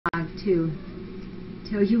to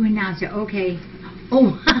till you announce it. Okay.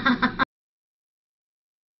 Oh.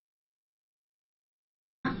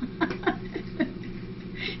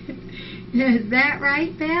 Is that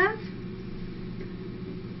right, Bev?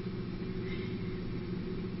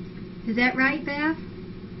 Is that right, Bev?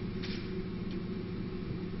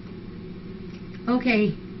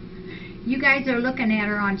 Okay. You guys are looking at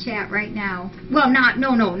her on chat right now. Well, not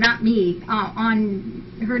me. On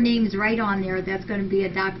her name's right on there. That's going to be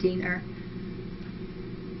adopting her.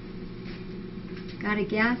 Got a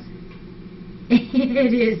guess?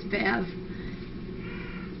 It is Bev.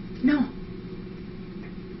 No.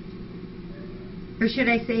 Or should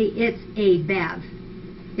I say it's a Bev?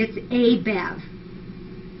 It's a Bev.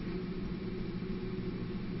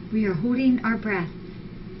 We are holding our breath.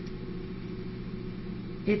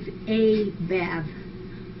 It's a Bev.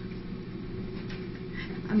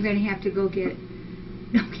 I'm going to have to go get it.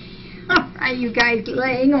 Okay. All right, you guys,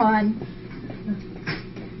 hang on.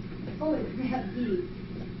 Oh, it's Bev D.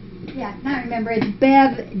 Yeah, now I remember. It's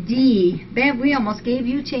Bev D. Bev, we almost gave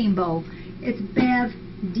you Chambo. It's Bev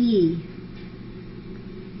D.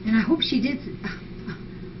 And I hope she did.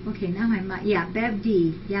 Okay, now I'm. Yeah, Bev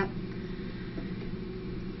D. Yep.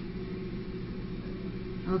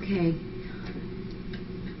 Okay.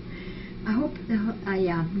 I hope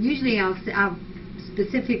yeah. Usually I'll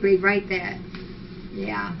specifically write that,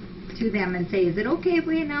 yeah, to them and say, is it okay if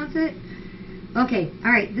we announce it? Okay.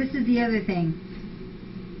 All right. This is the other thing.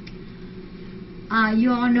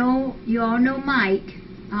 You all know Mike,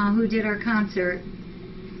 who did our concert,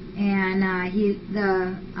 and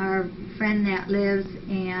our friend that lives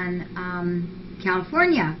in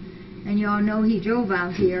California, and you all know he drove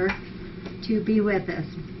out here to be with us.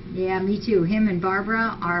 Yeah, me too. Him and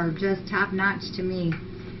Barbara are just top notch to me.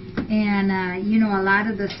 And you know, a lot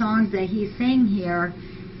of the songs that he sang here,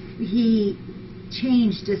 he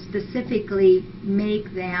changed to specifically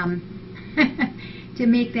make them to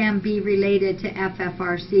make them be related to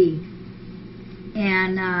FFRC.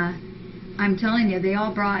 And I'm telling you, they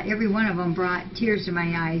all brought, every one of them brought tears to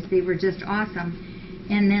my eyes. They were just awesome.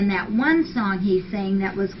 And then that one song he sang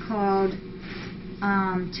that was called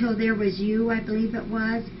Till There Was You, I believe it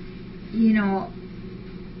was. You know,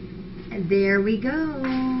 there we go.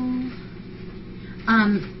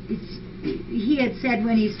 He had said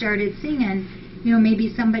when he started singing, you know,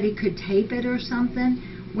 maybe somebody could tape it or something.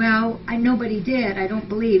 Well, nobody did, I don't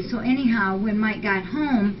believe. So anyhow, when Mike got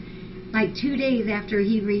home, like 2 days after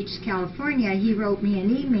he reached California, he wrote me an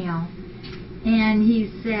email. And he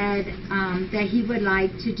said that he would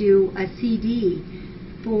like to do a CD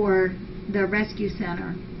for the rescue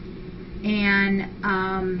center. And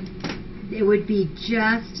it would be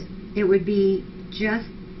just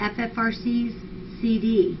FFRC's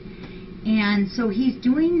CD. And so he's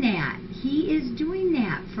doing that. He is doing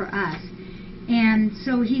that for us. And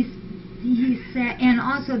so he said, and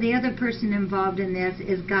also the other person involved in this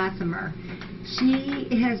is Gossamer. She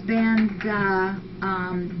has been the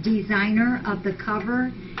designer of the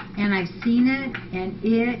cover, and I've seen it, and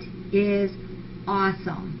it is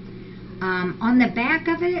awesome. On the back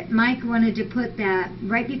of it, Mike wanted to put that,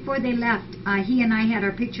 right before they left, he and I had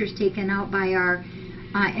our pictures taken out by our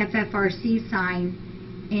FFRC sign,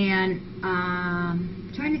 and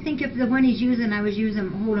trying to think if the one he's using, I was using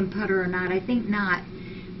holding putter or not. I think not.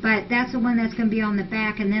 But that's the one that's going to be on the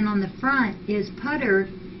back, and then on the front is Putter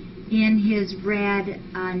in his red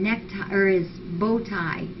necktie, or his bow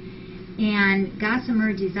tie. And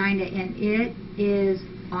Gossamer designed it, and it is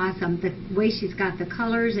awesome. The way she's got the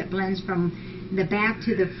colors, it blends from the back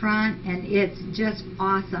to the front, and it's just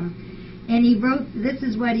awesome. And he wrote, this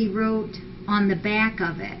is what he wrote on the back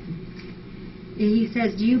of it. He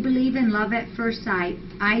says, do you believe in love at first sight?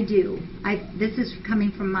 I do. This is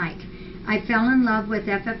coming from Mike. I fell in love with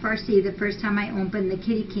FFRC the first time I opened the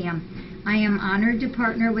kitty cam. I am honored to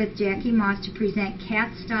partner with Jackie Moss to present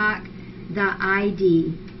Cat Stock, the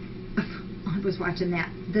ID. I was watching that.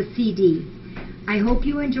 The CD. I hope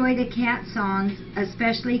you enjoy the cat songs,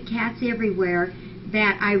 especially Cats Everywhere,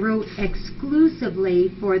 that I wrote exclusively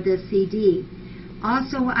for this CD.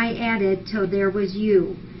 Also, I added Till There Was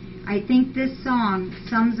You. I think this song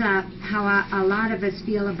sums up how a lot of us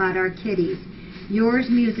feel about our kitties. Yours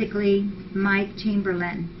musically, Mike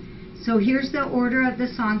Chamberlain. So here's the order of the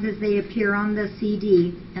songs as they appear on the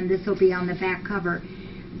CD, and this will be on the back cover.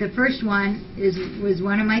 The first one was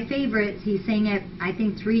one of my favorites. He sang it, I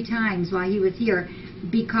think, 3 times while he was here.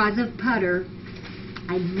 Because of Putter.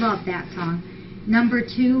 I love that song. Number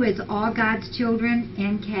 2 is All God's Children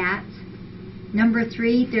and Cats. Number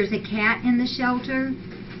 3, There's a Cat in the Shelter.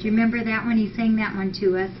 Do you remember that one? He sang that one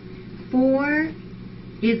to us. 4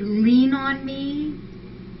 is Lean on Me.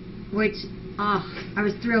 which, oh, I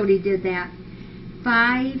was thrilled he did that.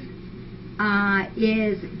 5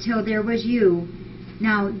 is Till There Was You.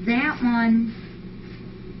 Now that one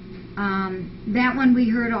we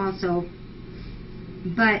heard also.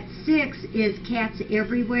 But 6 is Cats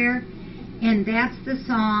Everywhere, and that's the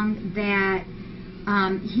song that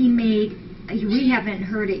he made. We haven't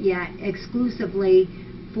heard it yet, exclusively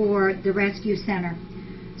for the Rescue Center.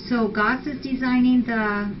 So Goss is designing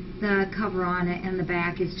the cover on it, and the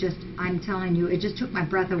back is just, I'm telling you, it just took my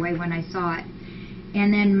breath away when I saw it.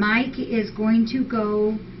 And then Mike is going to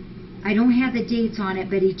go, I don't have the dates on it,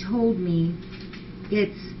 but he told me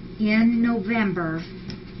it's in November.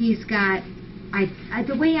 He's got,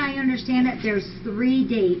 the way I understand it, there's 3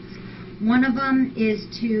 dates. One of them is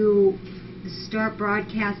to start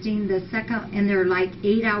broadcasting. The second, and they're like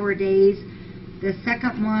 8-hour days. The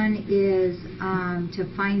second one is to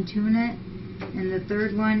fine tune it, and the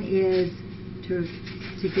third one is to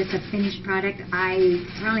get the finished product. I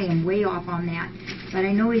probably am way off on that, but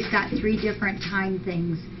I know he's got 3 different time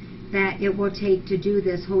things that it will take to do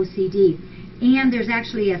this whole CD. And there's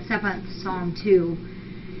actually a 7th song too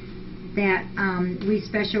that we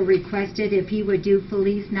special requested if he would do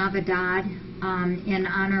Feliz Navidad in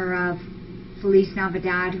honor of Feliz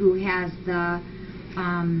Navidad, who has the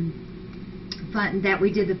fund that we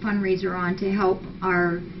did the fundraiser on to help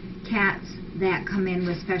our cats that come in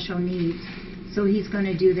with special needs. So he's going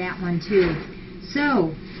to do that one too.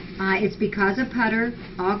 So it's because of Putter,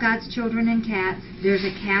 All God's Children and Cats, There's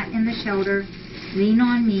a Cat in the Shelter, Lean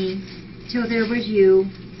on Me, Till There Was You.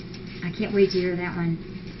 I can't wait to hear that one.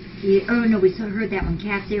 Oh no, we still heard that one,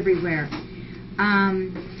 Cats Everywhere.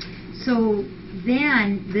 So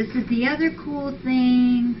then, this is the other cool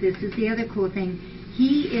thing.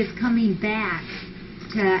 He is coming back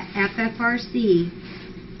to FFRC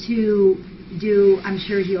to do, I'm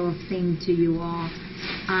sure he'll sing to you all,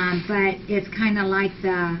 but it's kind of like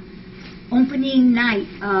the opening night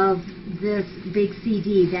of this big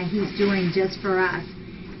CD that he's doing just for us.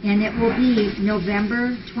 And it will be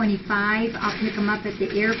November 25. I'll pick him up at the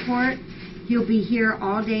airport. He'll be here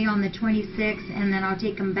all day on the 26th, and then I'll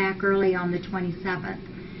take him back early on the 27th.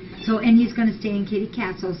 So, and he's going to stay in Kitty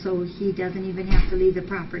Castle, so he doesn't even have to leave the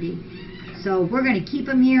property. So we're going to keep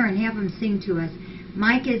him here and have him sing to us.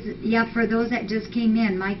 Mike is, yeah, for those that just came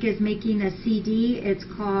in, Mike is making a CD. It's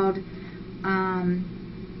called,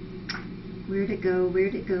 where'd it go?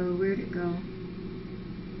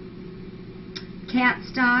 Cat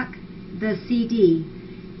Stock, the CD,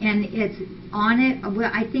 and it's on it.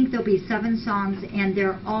 Well, I think there'll be 7 songs, and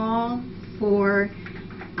they're all for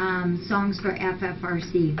songs for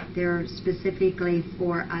FFRC. They're specifically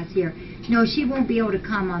for us here. No, she won't be able to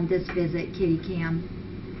come on this visit, Kitty Cam.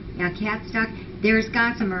 Yeah, Cat Stock. There's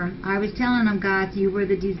Gossamer. I was telling him, Goss,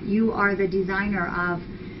 you are the designer of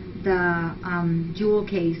the jewel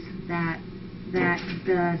case that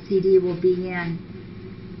the CD will be in.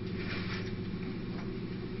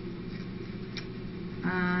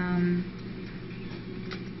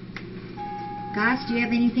 Goss, do you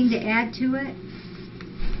have anything to add to it?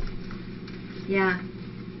 Yeah.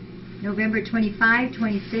 November 25,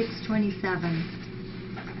 26, 27.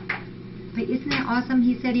 But isn't that awesome?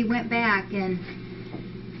 He said he went back and...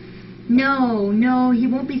 No, he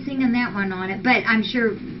won't be singing that one on it. But I'm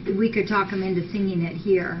sure we could talk him into singing it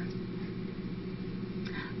here.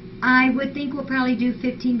 I would think we'll probably do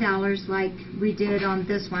 $15 like we did on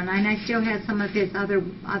this one. And I still have some of his other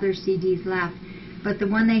CDs left. But the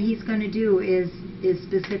one that he's going to do is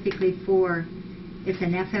specifically for, it's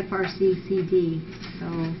an FFRC CD. So,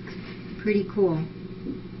 pretty cool.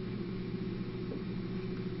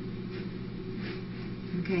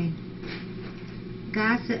 Okay.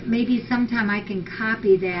 Goss, maybe sometime I can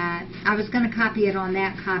copy that. I was going to copy it on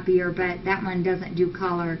that copier, but that one doesn't do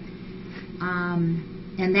color.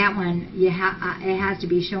 And that one, it has to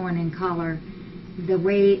be shown in color. The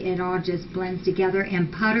way it all just blends together.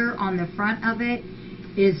 And Putter on the front of it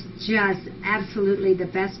is just absolutely the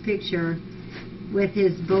best picture with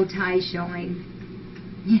his bow tie showing.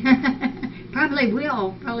 Probably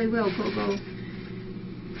will. Go.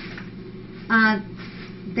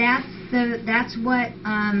 That's what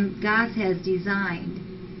Goss has designed.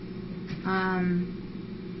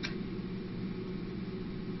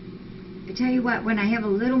 I tell you what, when I have a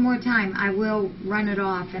little more time, I will run it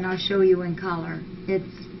off and I'll show you in color. It's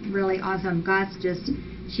really awesome. Goss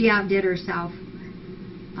she outdid herself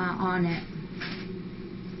on it.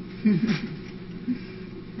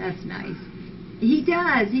 That's nice. He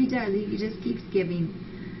does. He just keeps giving.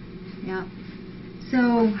 Yep.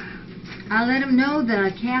 So I'll let him know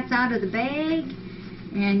the cat's out of the bag,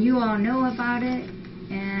 and you all know about it.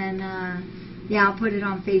 And Yeah, I'll put it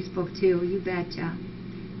on Facebook too. You betcha.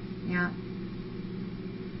 Yeah.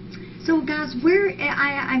 So, guys,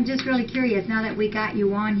 I'm just really curious now that we got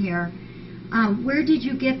you on here. Where did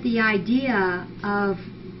you get the idea of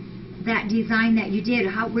that design that you did?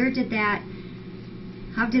 How did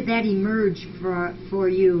that emerge for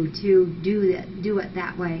you to do it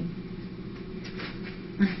that way?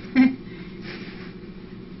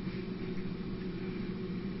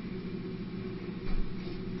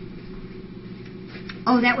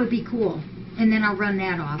 Oh, that would be cool. And then I'll run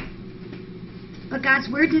that off. But guys,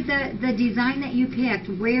 where did the design that you picked,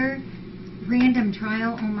 where, random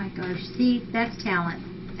trial, oh my gosh, see, that's talent.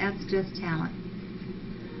 That's just talent.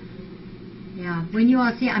 Yeah, when you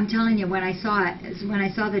all see it, I'm telling you, when I saw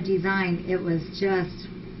the design, it was just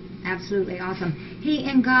absolutely awesome. Hey,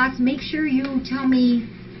 and Goss, make sure you tell me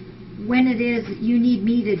when it is you need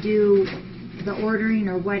me to do the ordering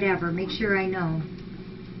or whatever. Make sure I know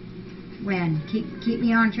when. Keep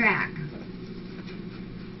me on track.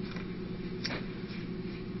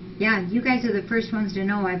 Yeah, you guys are the first ones to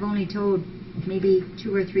know. I've only told maybe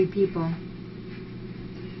 2 or 3 people.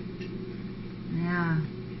 Yeah.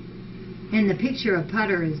 And the picture of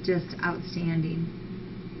putter is just outstanding.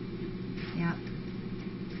 Yeah.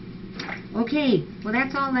 Okay, well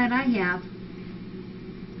that's all that I have.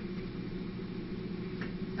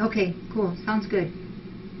 Okay, cool. Sounds good.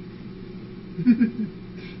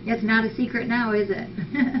 It's not a secret now, is it?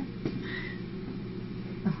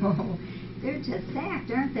 Oh, they're just stacked,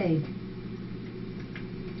 aren't they?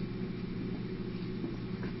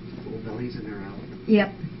 Full bellies and they're out.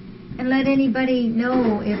 Yep. And let anybody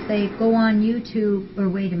know if they go on YouTube, or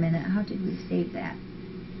wait a minute, how did we save that?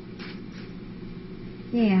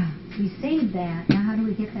 Yeah, we saved that. Now how do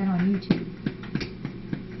we get that on YouTube?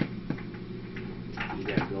 You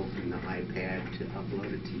got to go from the iPad to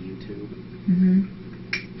upload it to YouTube. Mm-hmm.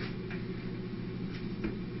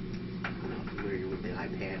 I'm not familiar with the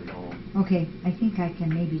iPad at all. Okay, I think I can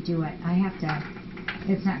maybe do it. I have to,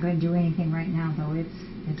 it's not going to do anything right now though.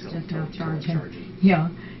 It's just now charging. Yeah,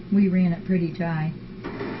 we ran it pretty dry.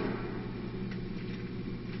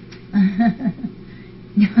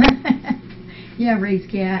 Yeah, Race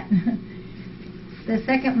Cat. The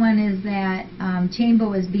second one is that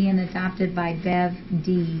Chambo is being adopted by Bev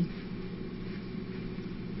D.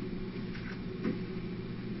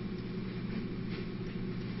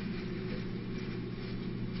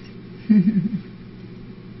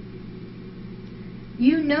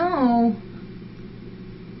 You know,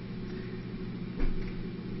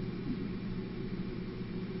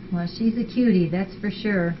 well, she's a cutie, that's for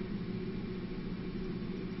sure.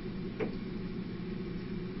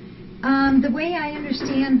 The way I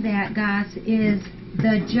understand that, Goss, is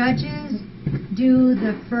the judges do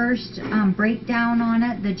the first breakdown on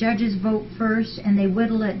it. The judges vote first, and they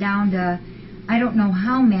whittle it down to I don't know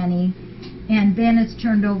how many, and then it's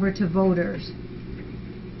turned over to voters.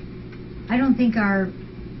 I don't think our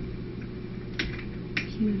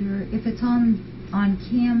computer, if it's on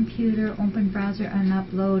computer, open browser and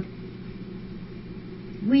upload.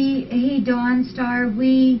 Hey Dawn Star,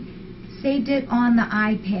 we saved it on the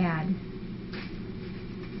iPad.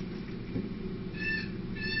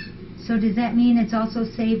 So does that mean it's also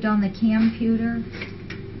saved on the computer?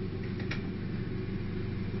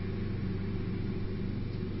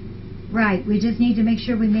 Right, we just need to make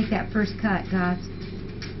sure we make that first cut, Goss.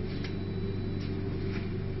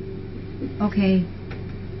 Okay.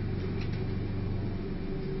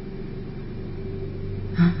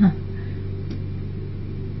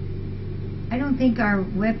 I don't think our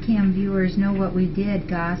webcam viewers know what we did,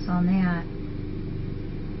 Goss, on that.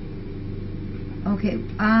 Okay,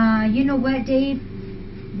 you know what, Dave?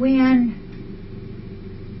 When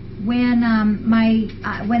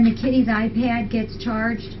the kitty's iPad gets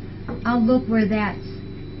charged, I'll look where that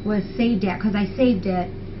was saved at, because I saved it,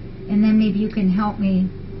 and then maybe you can help me.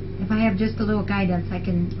 If I have just a little guidance, I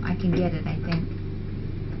can get it, I think.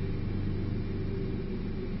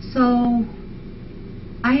 So,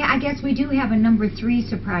 I guess we do have a number 3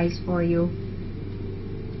 surprise for you.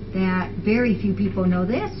 That very few people know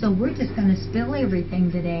this, so we're just going to spill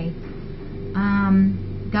everything today.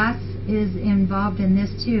 Gus is involved in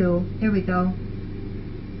this too. There we go.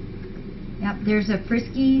 Yep, there's a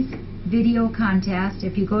Friskies video contest.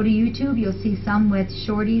 If you go to YouTube, you'll see some with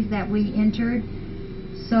shorties that we entered.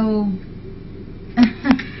 So,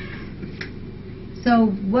 so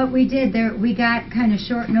what we did there, we got kind of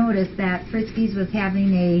short notice that Friskies was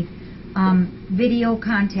having a video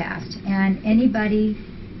contest, and anybody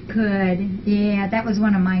could, yeah, that was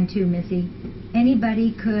one of mine too, Missy.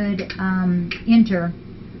 Anybody could enter.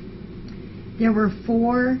 There were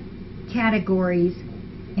 4 categories,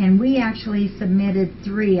 and we actually submitted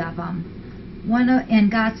 3 of them.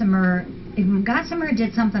 And Gossamer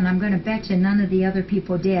did something I'm going to bet you none of the other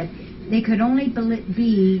people did. They could only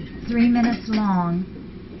be 3 minutes long,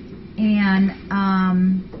 and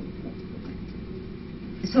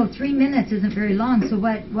so 3 minutes isn't very long. So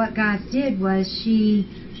what Goss did was she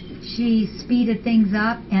speeded things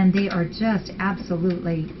up, and they are just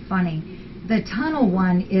absolutely funny. The tunnel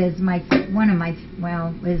one is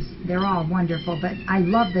they're all wonderful, but I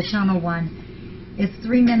love the tunnel one. It's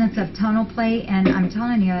 3 minutes of tunnel play, and I'm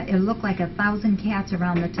telling you, it looked like 1,000 cats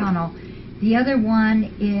around the tunnel. The other one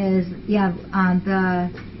is, the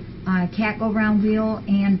cat go round wheel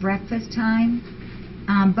and breakfast time.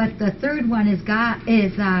 But the third one is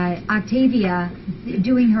Octavia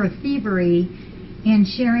doing her thievery and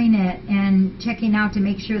sharing it and checking out to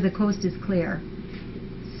make sure the coast is clear.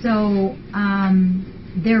 So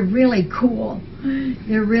they're really cool.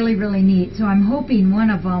 They're really, really neat. So I'm hoping one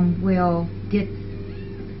of them will get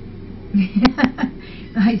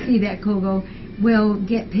I see that, Kogo, will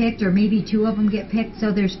get picked, or maybe 2 of them get picked.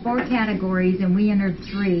 So there's 4 categories, and we entered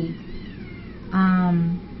 3.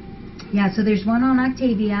 Yeah, so there's 1 on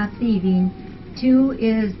Octavia, thieving, 2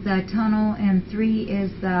 is the tunnel, and 3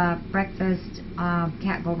 is the breakfast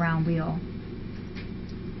cat go round wheel.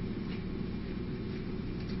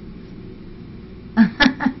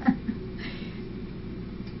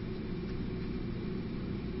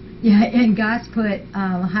 Yeah, and Goss put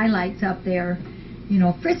highlights up there, you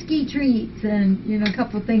know, frisky treats and, you know, a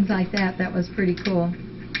couple things like that. That was pretty cool.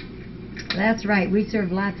 That's right, we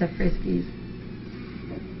serve lots of friskies.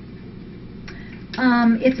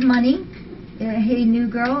 It's money. Hey, new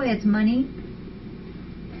girl, it's money.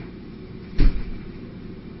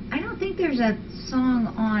 I don't think there's a song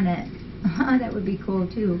on it. That would be cool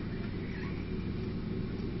too.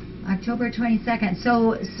 October 22nd.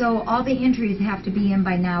 So all the entries have to be in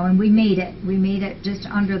by now, and we made it. We made it just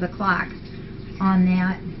under the clock on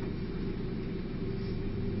that.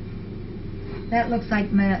 That looks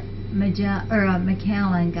like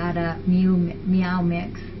McAllen got a meow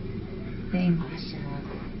mix thing.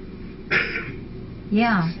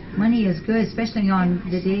 Yeah, money is good, especially on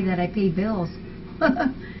the day that I pay bills.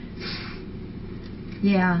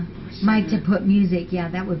 Yeah, Mike to put music. Yeah,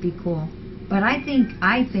 that would be cool. But I think,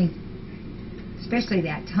 especially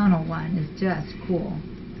that tunnel one is just cool.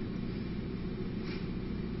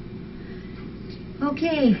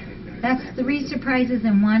 Okay, that's 3 surprises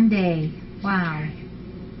in one day. Wow.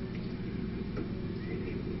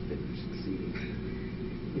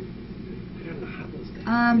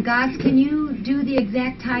 Goss, can you do the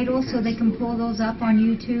exact title so they can pull those up on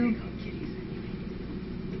YouTube?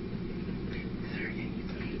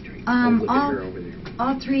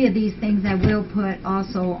 All 3 of these things I will put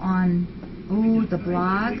also on, the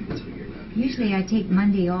blog. Usually I take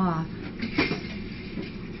Monday off.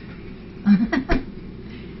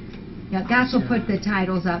 Yeah, Goss will put the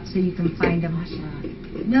titles up so you can find them.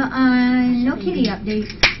 No kitty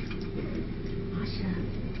updates.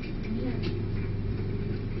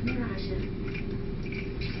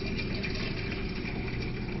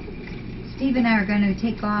 Steve and I are going to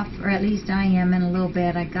take off, or at least I am in a little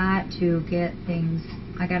bit. I got to get things.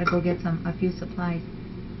 I got to go get a few supplies.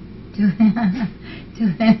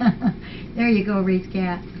 There you go, Reese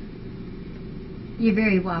Cat. You're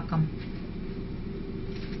very welcome.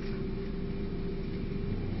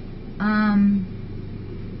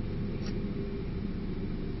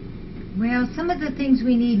 Well, some of the things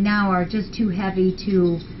we need now are just too heavy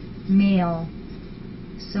to mail,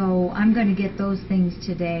 so I'm going to get those things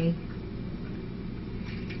today.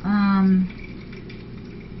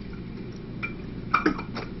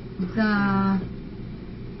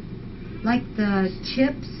 Like the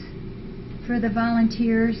chips for the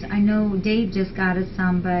volunteers. I know Dave just got us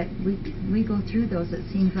some, but we go through those, it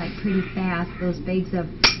seems like, pretty fast, those bags of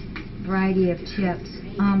variety of chips.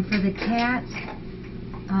 For the cats,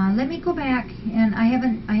 let me go back, and I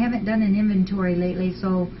haven't done an inventory lately,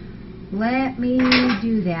 so let me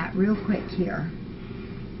do that real quick here.